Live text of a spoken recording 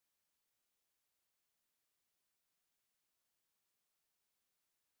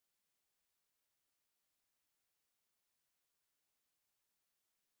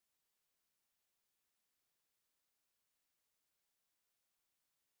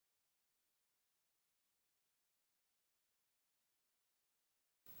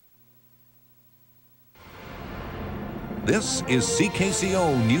This is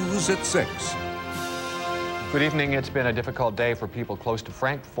CKCO News at 6. Good evening. It's been a difficult day for people close to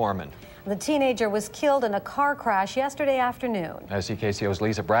Frank Foreman. The teenager was killed in a car crash yesterday afternoon. As CKCO's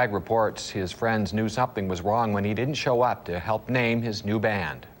Lisa Bragg reports, his friends knew something was wrong when he didn't show up to help name his new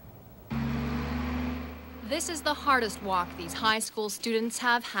band. This is the hardest walk these high school students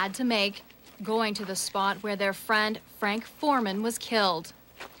have had to make, going to the spot where their friend Frank Foreman was killed.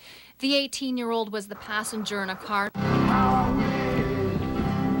 The 18-year-old was the passenger in a car.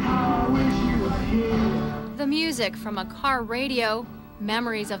 The music from a car radio,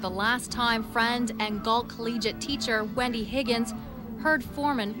 memories of the last time friend and Galt Collegiate teacher Wendy Higgins heard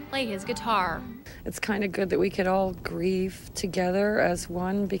Foreman play his guitar. It's kind of good that we could all grieve together as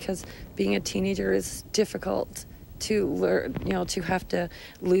one, because being a teenager is difficult to learn, to have to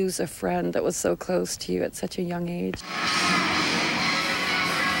lose a friend that was so close to you at such a young age.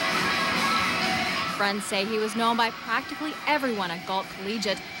 Friends say he was known by practically everyone at Galt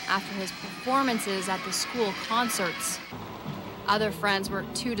Collegiate after his performances at the school concerts. Other friends were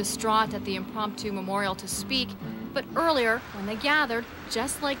too distraught at the impromptu memorial to speak, but earlier, when they gathered,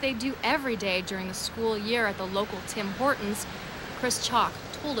 just like they do every day during the school year at the local Tim Hortons, Chris Chalk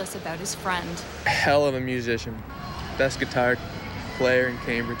told us about his friend. Hell of a musician. Best guitar player in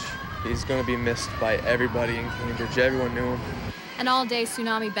Cambridge. He's going to be missed by everybody in Cambridge. Everyone knew him. An all-day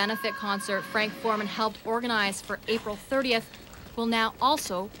tsunami benefit concert Frank Foreman helped organize for April 30th will now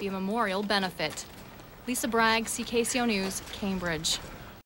also be a memorial benefit. Lisa Bragg, CKCO News, Cambridge.